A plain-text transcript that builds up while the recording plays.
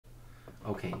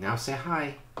Okay, now say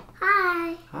hi.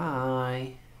 Hi.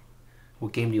 Hi.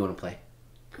 What game do you want to play?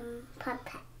 Putt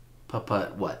Putt. Putt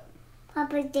Putt what?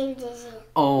 Papa Dave Disney.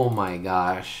 Oh my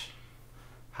gosh.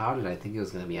 How did I think it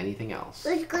was going to be anything else?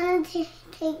 Who's gonna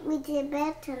take me to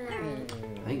bed tonight?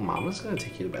 I think Mama's going to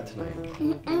take you to bed tonight.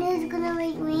 And who's gonna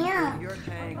wake me up?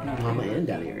 Mama and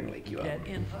Daddy are going to wake you up. Hey,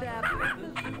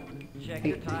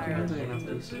 take your hands out of your mouth,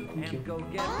 please. Thank you.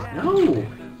 No!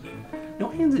 No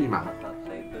hands in your mouth.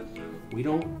 We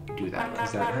don't do that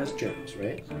because that has germs,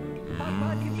 right?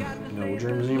 No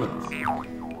germs in your mouth.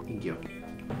 Thank you.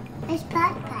 It's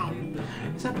Putt Putt.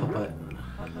 Is that Putt Putt?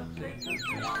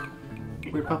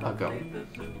 Where'd Putt Putt go?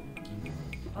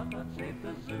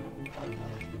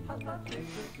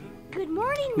 Good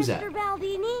morning, Who's Mr. that?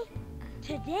 Baldini.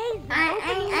 Today's the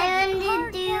I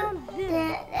want to do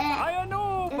I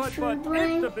know, the but food it's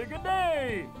one. a bigger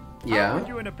day. Yeah? Would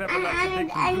you and a pepper like to take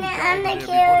some And food the down there carrots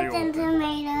before and the open?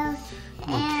 tomatoes.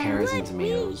 Carrots and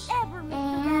tomatoes. ever, Mr.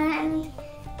 And,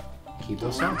 Keep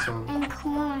those socks on. and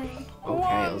corn.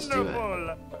 Okay, let's do it.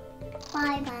 Wonderful.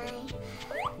 Bye-bye.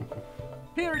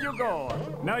 Here you go.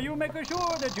 Now you make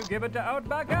sure that you give it to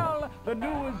Outback Al, the new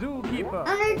zookeeper.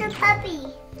 Oh, there's a puppy.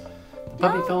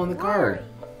 Puppy fell in the car.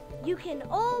 You can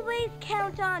always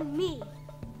count on me.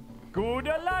 Good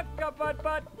luck, Putt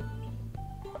Putt.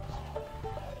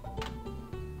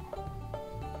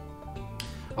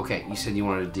 Okay, you said you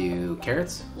wanted to do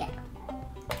carrots? Yeah.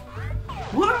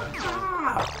 What?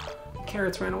 Ah!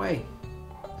 Carrots ran away.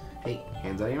 Hey,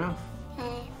 hands out of your mouth.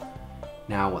 Okay.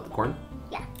 Now what, the corn?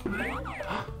 Yeah.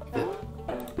 Flip.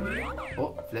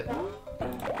 Oh, flip.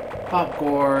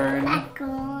 Popcorn.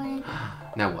 Popcorn.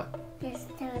 Now what? There's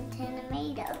the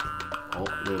tomatoes. Oh,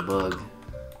 little bug.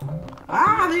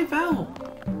 Ah, they fell.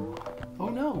 Oh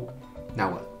no.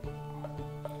 Now what?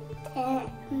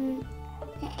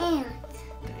 The ants.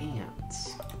 The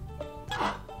ants.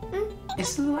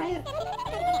 It's the little ant.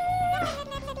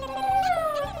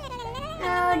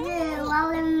 Oh, the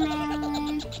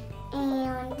watermelon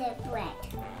and the bread.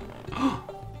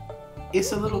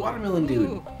 It's a little watermelon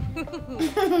dude.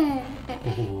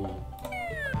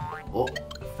 Oh,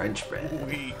 French bread.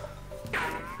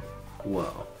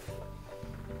 Whoa.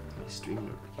 Stream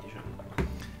notification.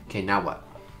 Okay, now what?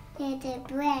 There's the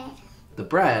bread. The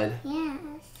bread? Yes.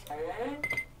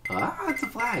 Ah, it's a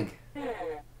flag.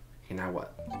 Okay, now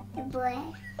what? The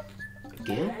bread.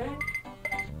 Again?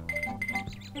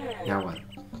 Now what?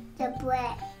 The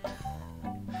bread.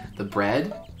 The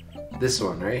bread? This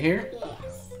one right here?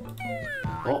 Yes.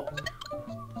 Oh,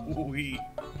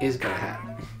 it's got a hat.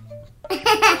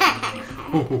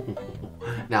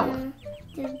 Now what?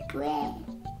 The bread.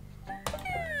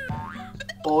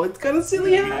 Oh, it's got a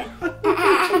silly hat.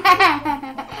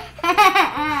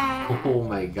 Oh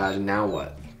my god, now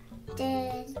what?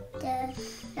 The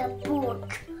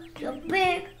pork. The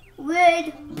big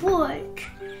red pork.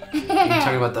 You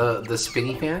talking about the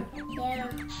spinny pan? Yeah.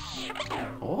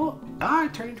 Oh,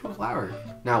 it turned into a flower.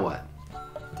 Now what?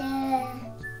 The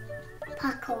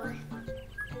popcorn.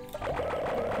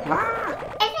 Ah!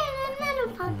 And then another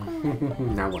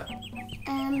popcorn. Now what?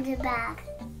 The bag.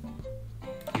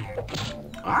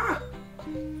 Ah!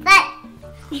 But.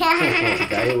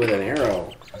 Guy with an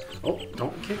arrow. Oh,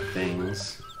 don't kick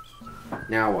things.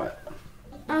 Now what?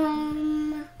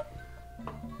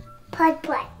 Putt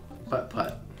Putt. Putt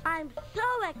Putt. I'm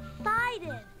so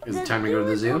excited. Is it time to go to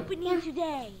the is zoo? Opening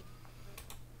today.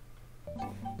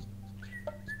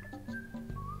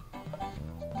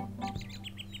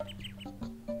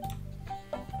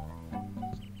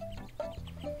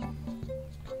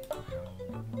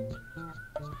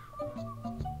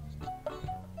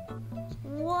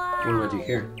 Wow. What do I do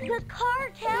here? The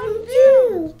Cartown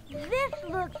Zoo. This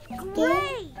looks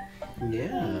great.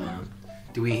 Yeah.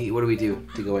 What do we do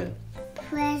to go in?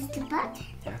 Press the button.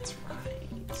 That's right.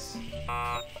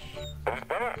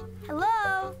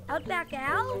 Hello, Outback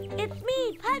Al. It's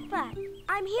me, Putt Putt.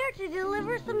 I'm here to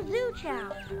deliver some zoo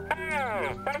chow.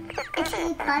 Is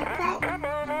he Putt Putt?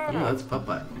 No, that's Putt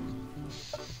Putt.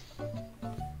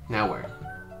 Now where?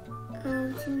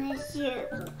 To the zoo.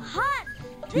 Hot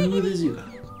To the diggity. zoo.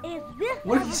 Is this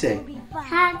What did he ever say? gonna be fun?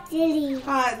 Hot Diddy.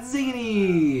 Hot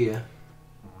ziggity!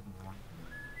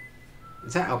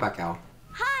 Is that Outback Al?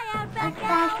 Hi, Outback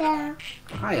Al. Outback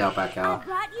Hi, Outback I Al.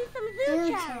 brought you some zoo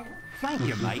Zoo chow. chow. Thank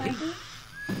you, matey.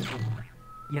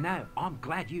 You know, I'm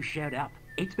glad you showed up.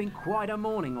 It's been quite a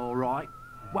morning, all right.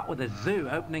 What with the zoo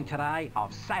opening today,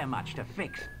 I've so much to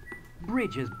fix.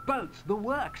 Bridges, boats, the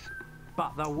works.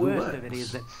 But the worst of it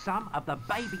is that some of the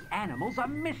baby animals are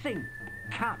missing.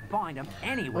 Can't find them Oh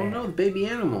anywhere. no, the baby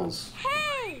animals.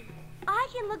 Hey, I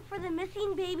can look for the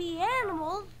missing baby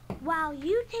animals while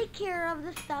you take care of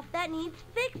the stuff that needs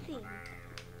fixing.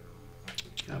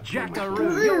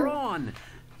 Jackaroo, you're on.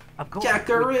 Of course,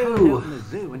 Jackaroo. we can't open the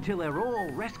zoo until they're all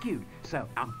rescued. So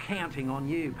I'm counting on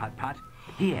you, Putt Putt.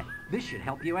 Here, this should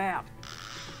help you out.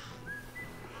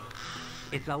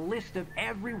 It's a list of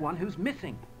everyone who's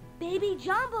missing. Baby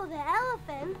Jumbo the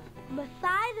elephant,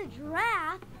 Masai the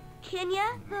giraffe, Kenya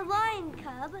the lion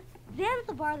cub,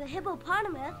 Zanzibar the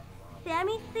hippopotamus,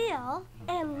 Sammy Seal,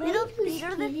 and Little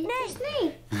Peter the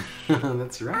snake.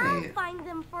 That's I'll right. find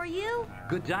them for you.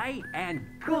 Good day and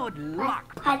good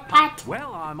luck. Putt Putt.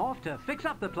 Well, I'm off to fix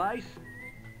up the place.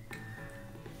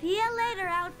 See you later,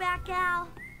 Outback Al.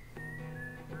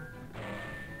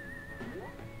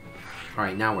 All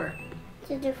right, now where?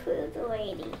 To the food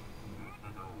lady.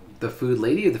 The food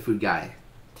lady or the food guy?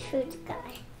 Food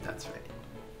guy. That's right.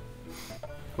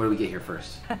 What do we get here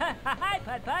first? Hi,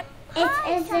 Putt Putt.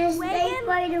 It's a snake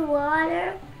by the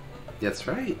water. That's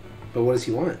right. But what does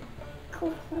he want?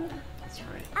 Cool. That's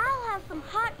right. I'll have some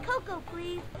hot cocoa,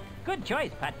 please. Good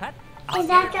choice, Putt Putt. I'll Is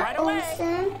get that it right the away.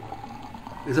 ocean?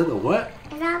 Is that the what?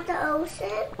 Is that the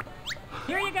ocean?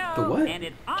 Here you go. The what? And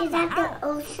it's on Is the that house. the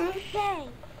ocean?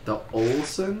 Thanks. The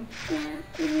Olsen?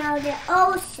 No, the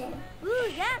ocean.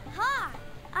 Ooh, that's hot.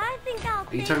 I think I'll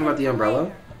Are you talking about the umbrella?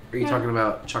 Or are you No. talking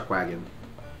about Chuck Wagon?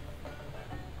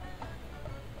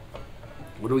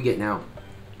 What do we get now?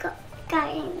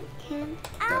 Cotton candy.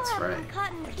 I'll That's have right. some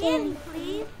cotton candy,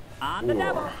 please. On the Whoa.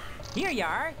 double. Here you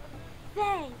are.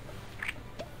 Thanks.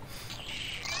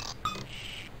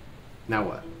 Now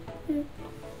what?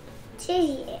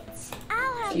 Cheese.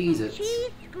 I'll have Cheez-Its. some cheese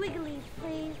squigglies,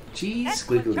 please. Cheese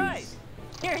Excellent squigglies. choice.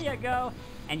 Here you go.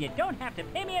 And you don't have to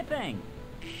pay me a thing.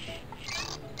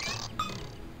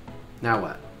 Now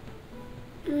what?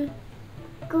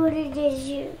 Go to the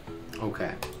zoo.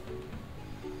 Okay.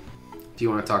 Do you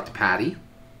want to talk to Patty?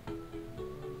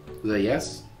 Is that a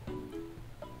yes?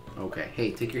 Okay.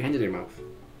 Hey, take your hand in your mouth.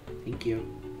 Thank you.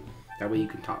 That way you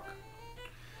can talk.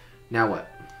 Now what?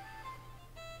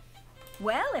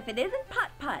 Well, if it isn't Putt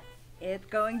Putt, it's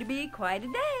going to be quite a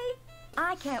day.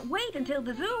 I can't wait until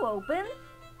the zoo opens.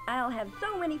 I'll have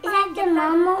so many that fun the gift items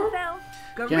mama? to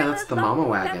sell. Yeah, that's the mama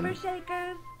wagon. Pepper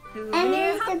shakers, And souvenir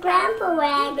there's the hot grandpa dogs,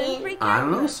 wagon. even free I don't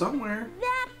know, cameras. somewhere.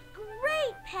 That's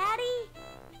great, Patty.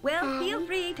 Well, feel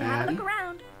free to have a look Patty?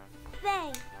 around.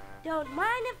 Thanks. Don't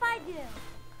mind if I do.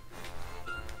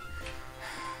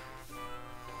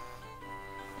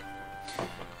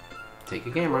 Take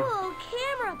a camera. Cool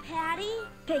camera, Patty.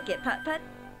 Take it, Putt Putt.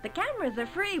 The cameras are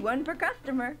free, one per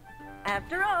customer.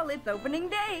 After all, it's opening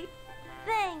day.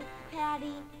 Thanks,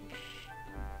 Patty.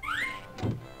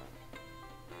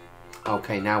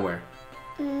 Okay, now where?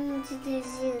 To the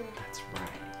zoo. That's right.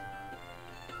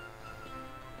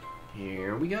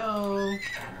 Here we go.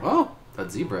 Oh,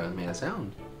 that zebra made a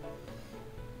sound.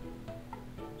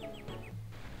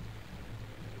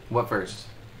 What first?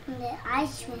 The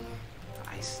Iceman.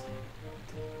 Ice.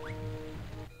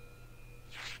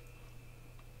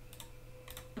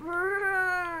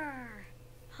 Brrr.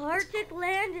 Arctic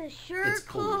land is sure It's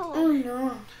cold. Oh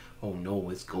no. Oh no,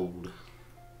 it's gold.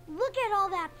 Look at all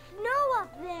that snow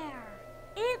up there.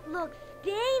 It looks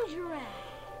dangerous.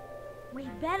 We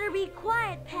better be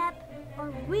quiet, Pep,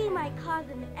 or we might cause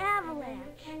an avalanche.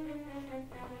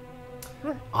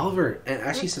 Oliver, and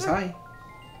Ashley says hi.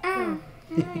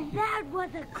 That was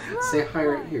a close Say hi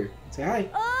right one. here. Say hi.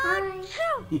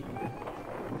 Achoo!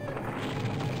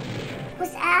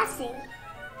 What's Ashley?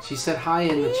 She said hi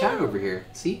in the chat over here.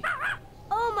 See?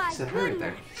 Oh my She said hi right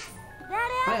there. goodness.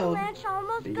 That Hi, Ol. avalanche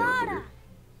almost There you go, got Booger. us.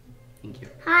 Thank you.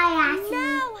 Hi, Ashley.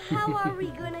 Now how are we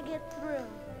gonna get through?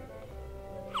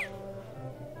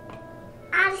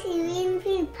 Ashley, we can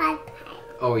be Putt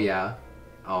Putt. Oh yeah.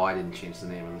 Oh, I didn't change the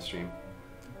name on the stream.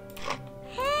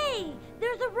 Hey,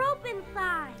 there's a rope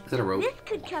inside. Is that a rope? This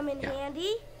could come in Yeah.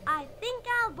 handy. I think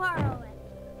I'll borrow it.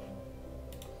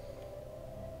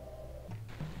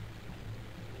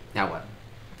 Now what?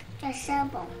 The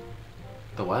shovel.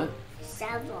 The what?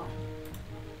 Shovel.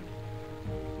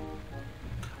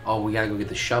 Oh, we gotta go get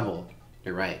the shovel.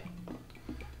 You're right.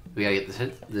 We gotta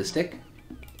get the stick?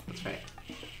 That's right.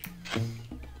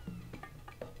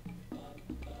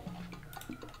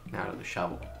 Now to the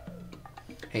shovel.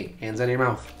 Hey, hands out of your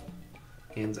mouth.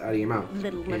 Hands out of your mouth.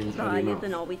 Little Hands Miss out of Eye your mouth.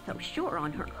 isn't always so sure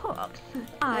on her hooks.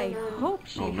 I hope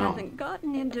she Oh, no. hasn't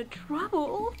gotten into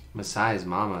trouble. Masai's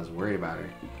mama is worried about her.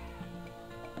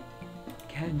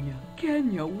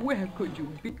 Kenya, where could you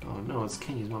be? Oh no, it's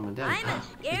Kenya's mom and dad. I'm It's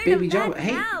scared Baby of Jumbo. that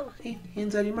Hey, mouse. hey,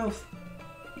 hands out of your mouth.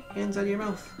 Hands out of your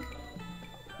mouth.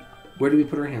 Where do we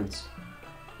put our hands?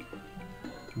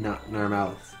 Not in our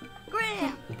mouth. Great.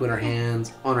 ramp. We'll put our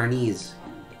hands on our knees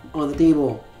on the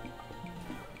table.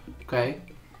 Okay.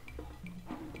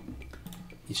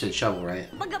 You said shovel, right?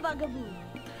 Bugabugaboo.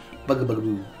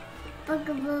 Bugabugaboo.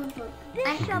 Bugaboo.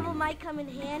 This shovel might come in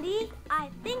handy. I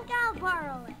think I'll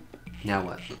borrow it. Now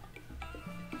what?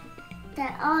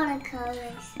 That all the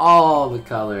colors. All the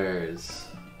colors.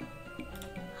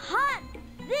 Hot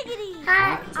ziggity.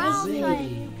 Hot I'll try a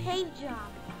ziggity. new paint job.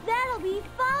 That'll be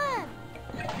fun.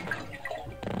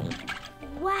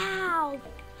 Wow.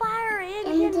 Fire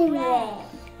engine Engine red. red.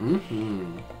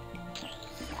 Mm-hmm.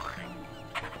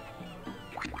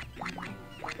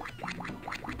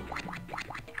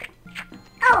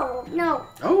 Oh, no.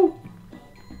 Oh.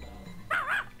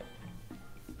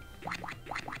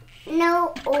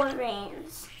 No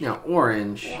orange. Now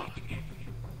orange.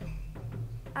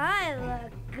 I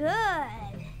look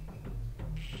good.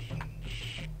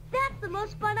 That's the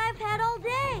most fun I've had all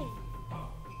day.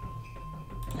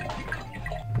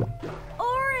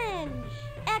 Orange.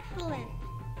 Excellent.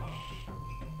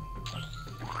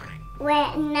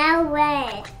 Red. Now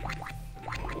red.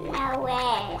 Now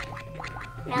red.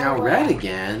 Now red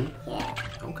again. Yeah.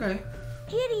 Okay.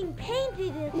 Getting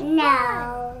painted is fun.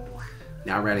 No.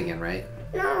 Now red again, right?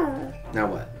 No. Now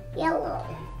what? Yellow.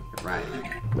 Right.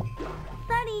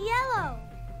 Sunny yellow.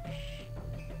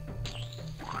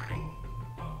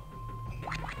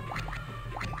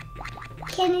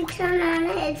 Can you turn on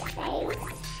his face?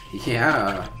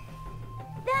 Yeah.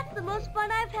 That's the most fun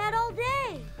I've had all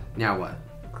day. Now what?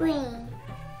 Green.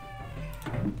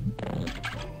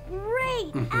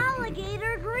 Great.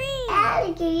 Alligator green.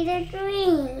 Alligator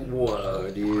green. Whoa,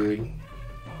 dude.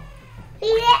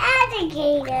 He's an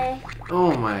alligator.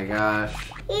 Oh my gosh.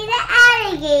 He's an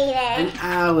alligator. An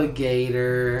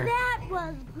alligator. That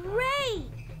was great.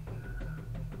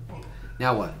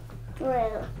 Now what?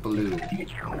 Blue. Blue.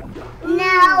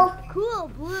 No. Cool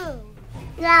blue.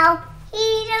 No.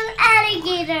 He's an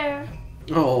alligator.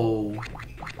 Oh.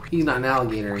 He's not an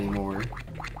alligator anymore.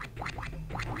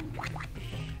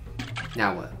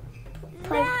 Now what?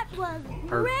 That was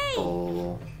great.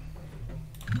 Purple.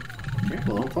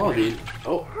 Careful, don't fall, dude.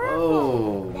 Oh, Purple.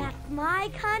 oh. That's my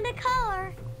kind of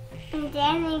color. And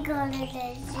then we go to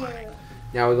the zoo.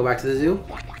 Now we go back to the zoo?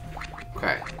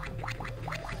 Okay.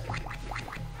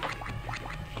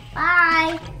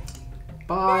 Bye.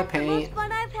 Bye, That's the most paint.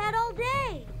 fun I've had all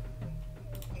day.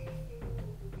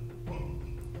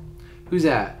 Who's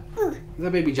that? Ooh. Is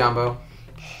that baby Jumbo?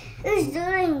 Who's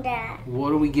doing that? What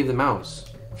do we give the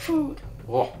mouse? Food.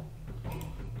 Oh.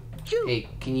 Choo. Hey,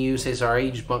 can you say sorry?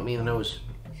 You just bumped me in the nose.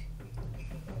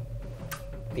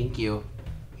 Thank you.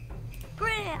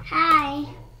 Grant. Hi.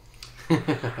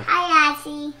 Hi,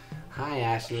 Ashley. Hi,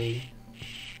 Ashley.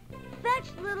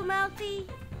 Fetch, little mousey.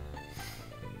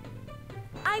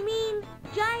 I mean,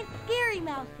 giant scary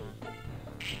mousey.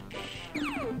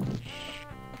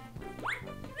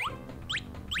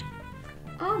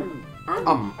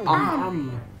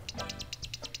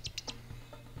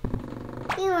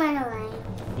 He went away.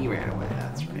 He ran away,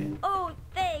 that's right. Oh,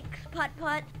 thanks, Putt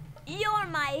Putt. You're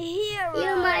my hero.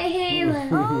 You're my hero.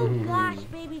 Oh gosh,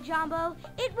 baby Jumbo,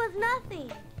 it was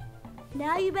nothing.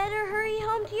 Now you better hurry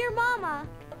home to your mama.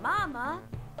 Mama?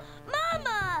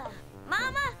 Mama!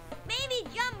 Mama, baby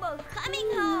Jumbo's coming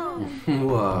home.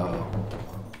 Whoa.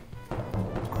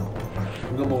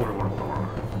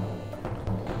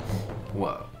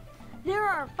 Whoa. There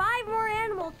are 5 more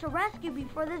animals to rescue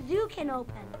before the zoo can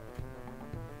open.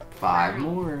 5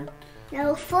 more.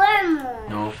 No, 4 more.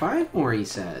 No, 5 more, he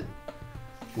said.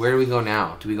 Where do we go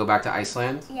now? Do we go back to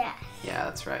Iceland? Yeah. Yeah,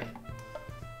 that's right.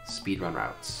 Speedrun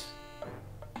routes.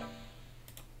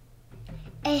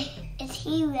 Is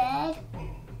he red?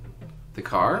 The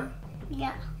car?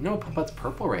 Yeah. No, Putt Putt's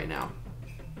purple right now.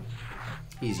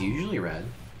 He's usually red.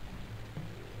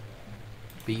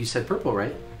 But you said purple,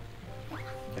 right?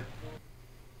 Yeah.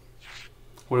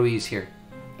 What do we use here?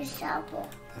 The shovel.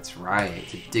 That's right,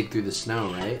 to dig through the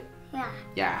snow, right? Yeah.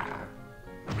 Yeah.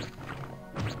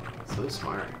 So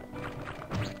smart.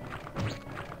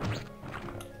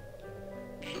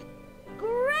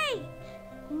 Great!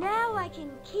 Now I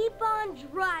can keep on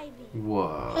driving.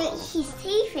 Whoa. Hey, his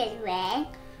teeth is red.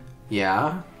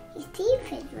 Yeah? His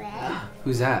teeth is red.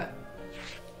 Who's that?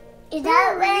 Is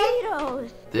that red?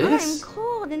 Burritos. This? I'm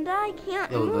cold and I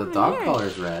can't Oh, move the dog in.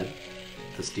 collar's red.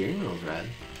 The steering wheel's red.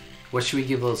 What should we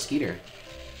give little Skeeter?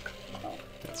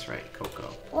 That's right,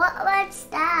 Coco. What's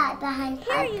that behind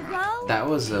Here you go. That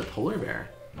was a polar bear.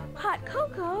 Hot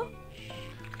cocoa.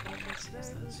 Putt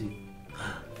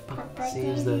Putt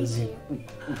saves the zoo.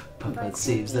 Putt Putt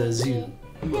saves the zoo.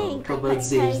 Thanks. Putt Putt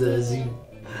saves the zoo.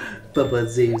 Putt Putt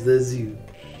saves the zoo.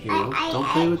 Here, don't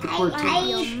play with the cord too I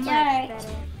much. eat dirt.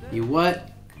 You what?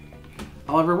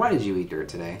 Oliver, why did you eat dirt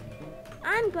today?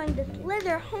 I'm going to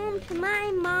slither home to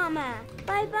my mama.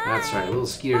 Bye-bye. That's right, little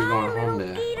Skeeter's going home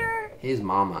to Skeeter. his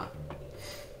mama.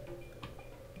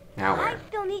 Now I where?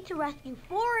 still need to rescue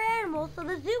 4 animals so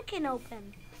the zoo can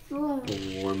open. 4.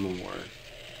 4 more.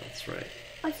 That's right.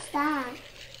 What's that?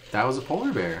 That was a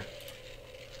polar bear.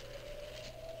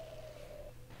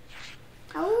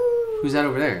 Oh. Who's that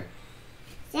over there?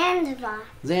 Zanzibar.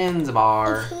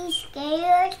 Zanzibar. Is he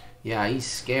scared? Yeah, he's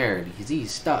scared because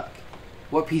he's stuck.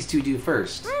 What piece do we do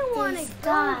first? I want to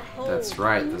star. go home. That's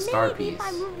right, the star Maybe piece. if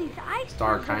I move these ice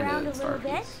Star cubes kind around of a star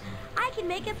little bit, piece. I can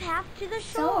make a path to the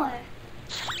shore.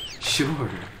 Sure.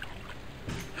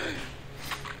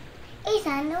 He's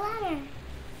on the water.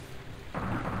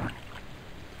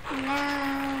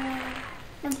 Now,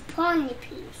 the pony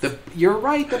piece. You're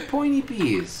right, the pointy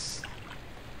piece.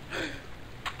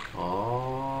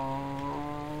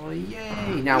 Oh,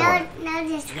 yay. Now what? Now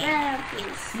the square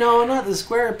piece. No, not the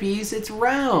square piece. It's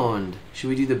round. Should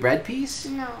we do the bread piece?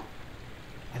 No.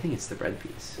 I think it's the bread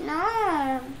piece.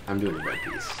 No. I'm doing the bread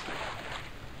piece.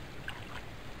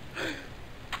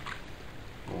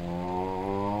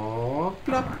 Oh,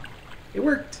 plop. It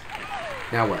worked.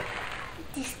 Now what?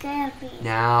 The square piece.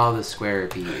 Now the square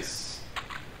piece.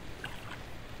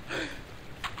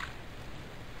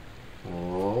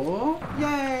 Oh,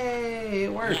 yay!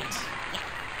 It worked.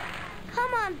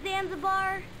 Come on,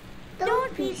 Zanzibar.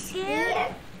 Don't be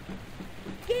scared.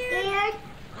 Scared?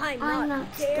 I'm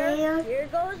not scared. Here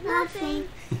goes nothing.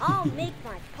 I'll make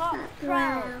my pop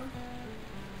proud.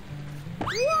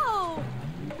 Whoa!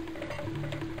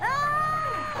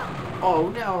 Ah! Oh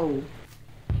no!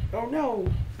 Oh no!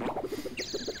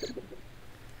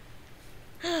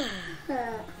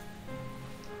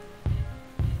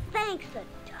 Thanks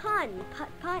a ton, Putt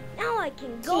Putt. Now I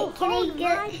can go Can I home to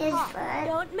get my his pop. foot?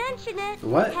 Don't mention it.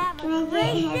 What? Have Can I a get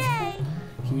great his day.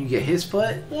 Can you get his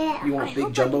foot? Yeah. You I want big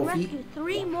hope jumbo I can feet? rescue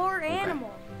 3 more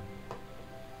animals.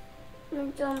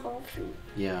 The jumbo feet.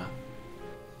 Yeah.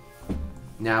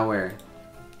 Now where?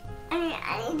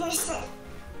 I need to sit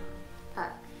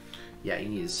up. Yeah, you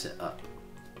need to sit up.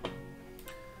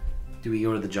 Do we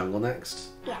go to the jungle next?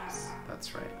 Yes.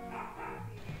 That's right.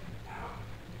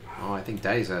 Oh, I think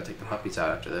Daddy's gotta take the puppies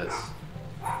out after this.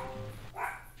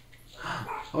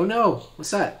 Oh no!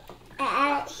 What's that?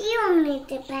 He don't need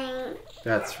to paint.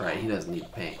 That's right, he doesn't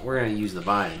need paint. We're gonna use the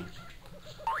vine.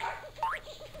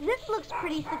 This looks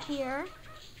pretty secure.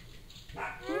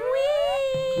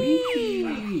 Whee!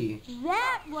 Whee!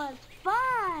 That was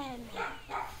fun.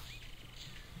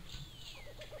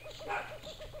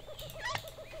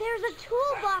 There's a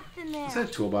toolbox in there. Is that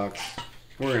a toolbox?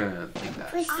 We're gonna take that.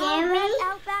 For I'll Sammy? head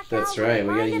out back That's out right, and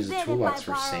we gotta find a use the bit if toolbox I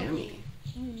for borrow Sammy. it.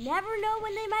 You never know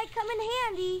when they might come in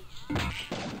handy.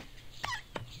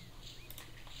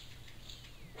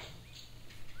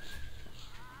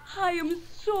 I am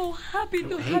so happy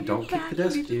to Hey, have don't you kick back, the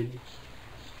desk, little- dude.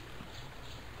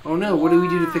 Oh no, what do we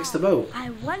do to fix the boat? I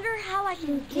wonder how I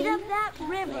can get up that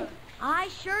river. I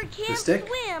sure can't stick?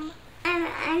 swim. I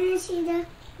want to see the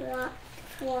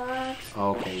frogs.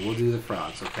 Okay, we'll do the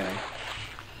frogs, okay?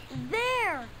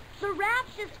 There! The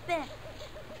raft is fixed.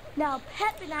 Now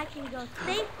Pep and I can go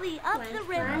safely up the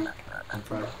river. One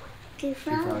frog, 2 two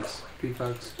frogs. frogs, 3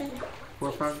 frogs,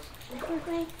 4 frogs,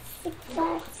 6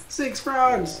 frogs. 6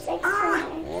 frogs! 6 frogs.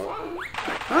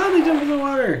 Ah, they jump in the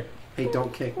water! Hey,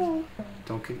 don't kick.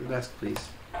 Don't kick the desk, please.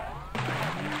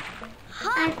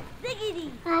 Hot ziggity!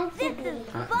 Hot This ziggity. is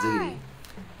Hot fun. ziggity.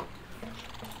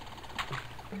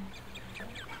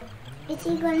 Is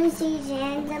he going to see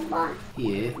Zanzibar?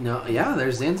 Yeah,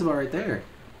 there's Zanzibar right there.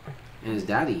 And his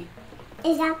daddy.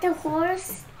 Is that the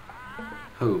horse?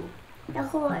 Who? The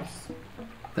horse.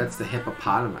 That's the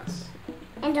hippopotamus.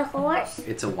 And the horse?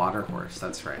 It's a water horse,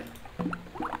 that's right.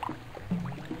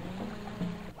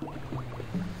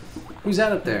 Who's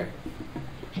that up there?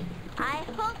 I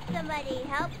hope somebody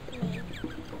helps me.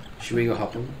 Should we go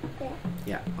help him? Yeah.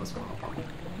 Yeah, let's go help him.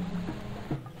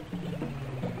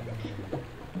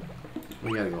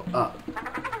 We gotta go up.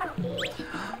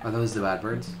 Are those the bad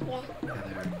birds? Yeah. Yeah,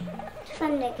 they are. It's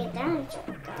fun to get down.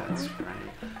 That's right.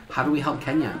 How do we help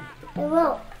Kenya? The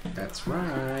rope. That's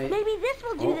right. Maybe this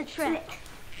will do Oh. the trick.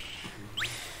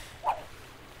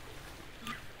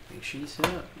 Make sure you sit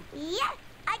up. Yes,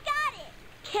 I got it.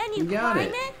 Can you You got climb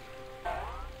it. it?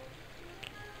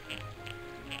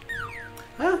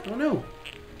 Ah, oh no.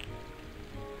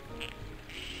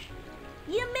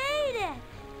 You made it.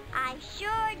 I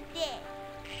sure did.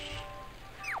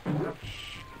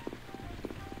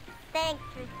 Thanks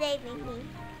for saving me.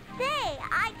 Say,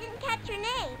 I didn't catch your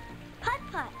name. Putt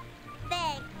Putt.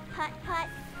 Thanks, Putt Putt.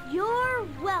 You're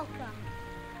welcome.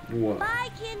 What? Bye,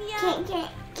 Kenya.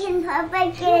 Can Putt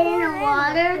Putt get in the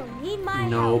water? You'll need my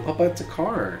No, help. Putt Putt's a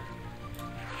car.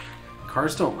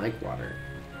 Cars don't like water.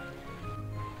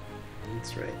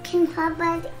 That's right. Can Putt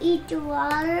Putt eat the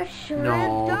water? Sure is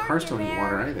No, dark cars in don't eat there.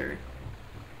 water either.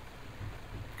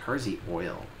 Cars eat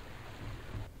oil.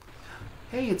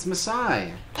 Hey, it's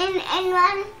Masai. And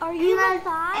what? Are you and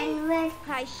Masai? And what?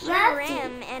 I sure Drafty.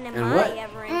 am, and am And I what?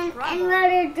 ever in And trouble? what are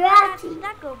I got drafty?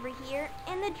 stuck over here,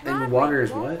 and the driveway water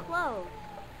is won't what? close.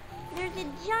 There's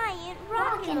a giant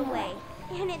rock in the way,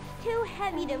 and it's too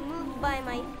heavy to move by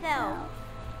myself.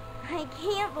 I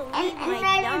can't believe And my what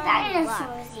do dumb luck.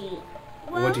 dinosaurs eat?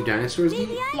 What do dinosaurs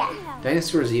maybe eat? I Yeah. can help.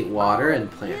 Dinosaurs eat water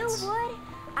and plants. You would?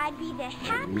 I'd be the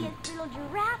happiest meat. little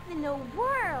giraffe in the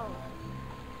world.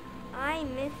 I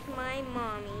miss my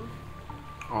mommy.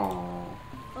 Aww.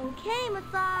 Okay,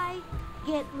 Masai,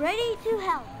 get ready to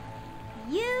help.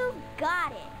 You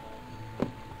got it.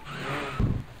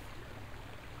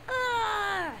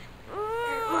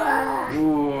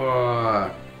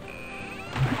 Ooh.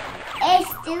 It's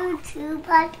still two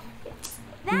Putt.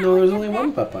 That No, was there's the only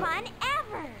one best Putt Putt. fun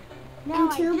ever. Now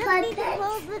I two just Putt need to Putts.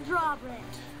 close the drawbridge.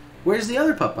 Where's the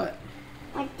other Putt Putt?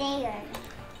 What they are?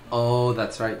 Oh,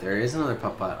 that's right. There is another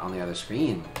Putt Putt on the other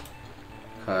screen.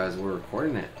 Because we're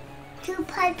recording it. Two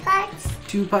Putt Putts.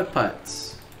 2 Putt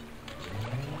Putts.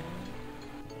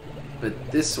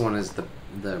 But this one is the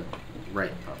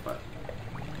right Putt Putt.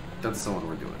 That's the one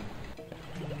we're doing.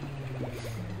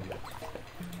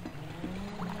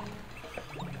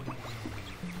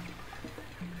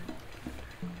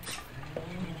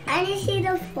 I didn't see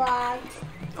the frogs.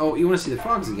 Oh, you want to see the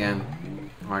frogs again?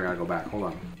 Oh, I gotta go back. Hold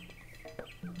on.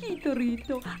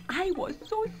 Kitorito, I was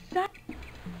so sad.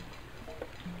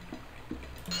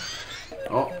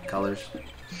 Oh, colors.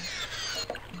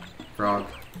 Frog.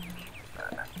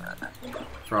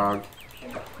 Frog.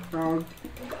 Frog.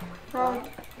 Frog.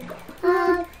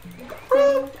 Frog.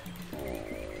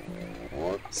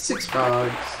 6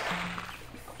 frogs.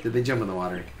 Did they jump in the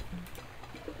water?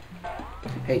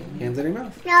 Hey, hands in your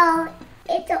mouth. No,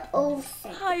 it's an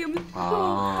ocean. I am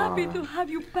so happy to have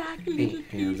you back, Hey, little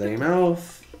hands in Peter. your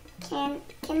mouth. Can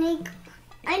he?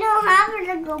 I don't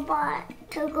have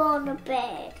to go to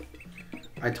bed.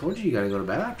 I told you gotta go to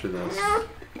bed after this. No,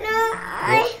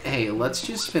 Well, hey, let's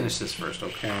just finish this first,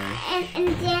 okay? and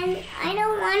then I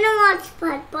don't want to watch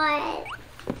Putt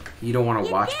Putt. You don't want to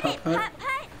You watch did Putt it, Putt? Putt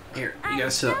Putt. Here, you I'm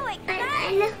gotta sit. so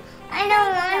excited. I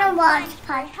don't want to watch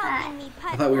Putt Helping Putt. me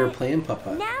I thought we were Putt-Putt. playing Putt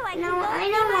Putt. Now I can No, go I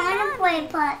see don't my want to mommy. play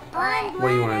Putt I'm Putt. What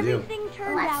do you glad wanna do? everything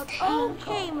turned Let's out tangle.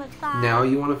 okay, Masai. Now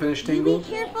you want to finish You Tangle? be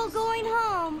careful going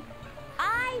home.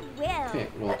 I will. Okay,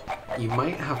 well, you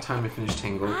might have time to finish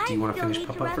Tangle. Do you want to finish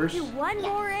Putt Putt first? rescue one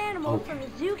more animal Okay. from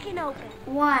the zoo can open.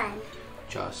 One.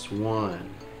 Just one.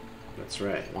 That's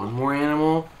right. One more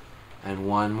animal and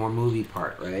one more movie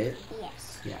part, right?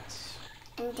 Yes. Yes.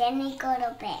 And then we go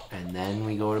to bed. And then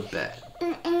we go to bed.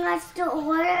 And what's the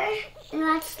order? And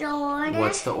what's the order?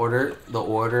 What's the order? The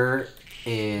order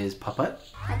is Putt Putt,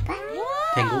 Putt Putt,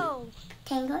 Whoa! Tangle.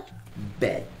 Tangle,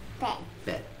 bed, bed.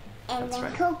 bed. And That's then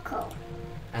right. Coco.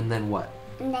 And then what?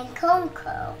 And then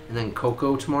Coco. And then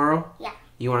Coco tomorrow? Yeah.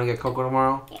 You want to get Coco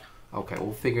tomorrow? Yeah. Okay,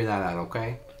 we'll figure that out,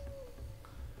 okay?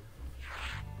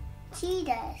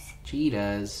 Cheetahs.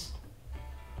 Cheetahs.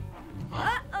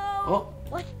 Uh-oh. Oh,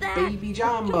 What's that? baby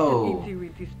Jumbo.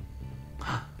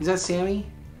 Is that Sammy?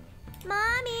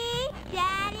 Mommy,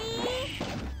 Daddy.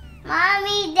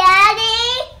 Mommy,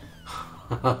 Daddy.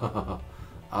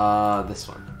 This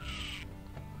one.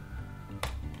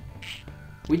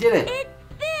 We did it! It's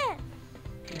this.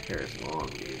 Your hair is long,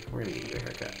 dude. We're gonna get you a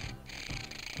haircut.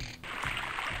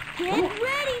 Get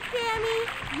ready, Sammy.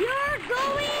 You're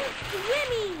going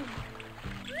swimming.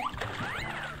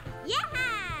 Yeah.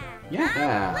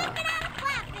 Yeah. Look at us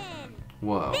clapping.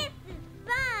 Whoa. This is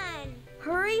fun.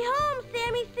 Hurry home,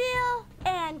 Sammy Seal,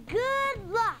 and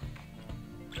good luck.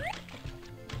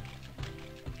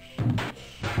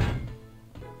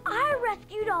 I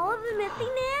rescued all of the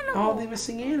missing animals. All the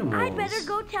missing animals. I'd better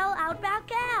go tell Outback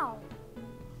Al.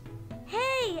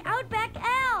 Hey, Outback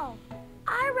Al!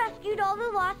 I rescued all the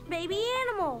lost baby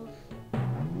animals.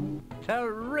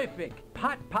 Terrific!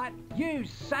 Putt Putt, you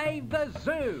saved the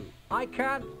zoo! I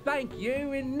can't thank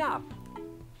you enough.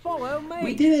 Follow me.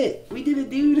 We did it! We did it,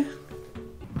 dude!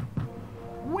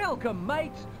 Welcome,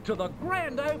 mates, to the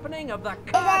grand opening of the that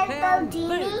Cartown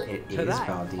Baldini? Zoo. It is Today,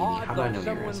 Baldini. I've How did I got know you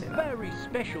were gonna someone say that? very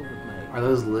special with me. Are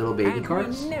those little baby And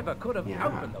cars? we never could have Yeah.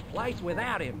 opened the place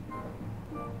without him.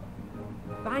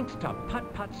 Thanks to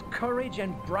Putt Putt's courage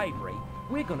and bravery,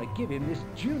 we're going to give him this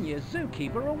Junior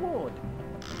Zookeeper Award.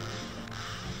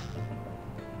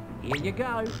 Here you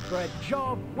go for a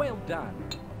job well done.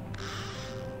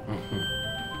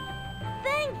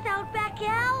 Thanks, Outback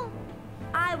Al.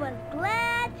 I was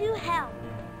glad to help.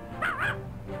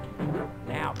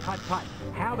 Now, Putt Putt,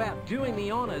 how about doing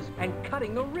the honors and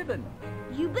cutting the ribbon?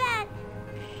 You bet.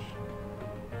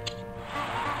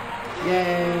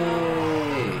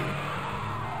 Yay!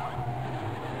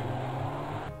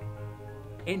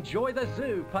 Enjoy the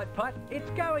zoo, Putt Putt. It's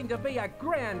going to be a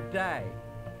grand day.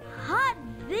 Hot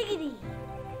ziggity.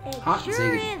 It Hot sure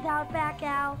ziggity. is, Outback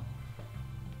Al.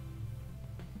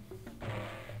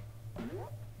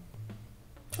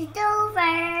 It's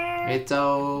over. It's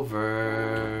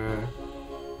over.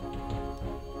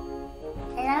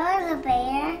 And that was a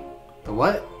bear. The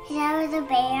what? And that was a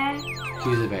bear.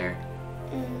 Who's a bear?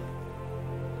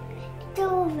 It's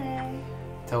over.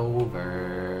 It's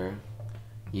over.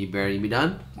 You ready to be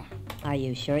done? Are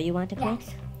you sure you want to quit?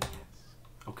 Yes.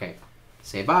 Okay.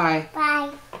 Say bye.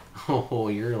 Bye. Oh,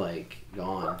 you're like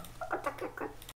gone.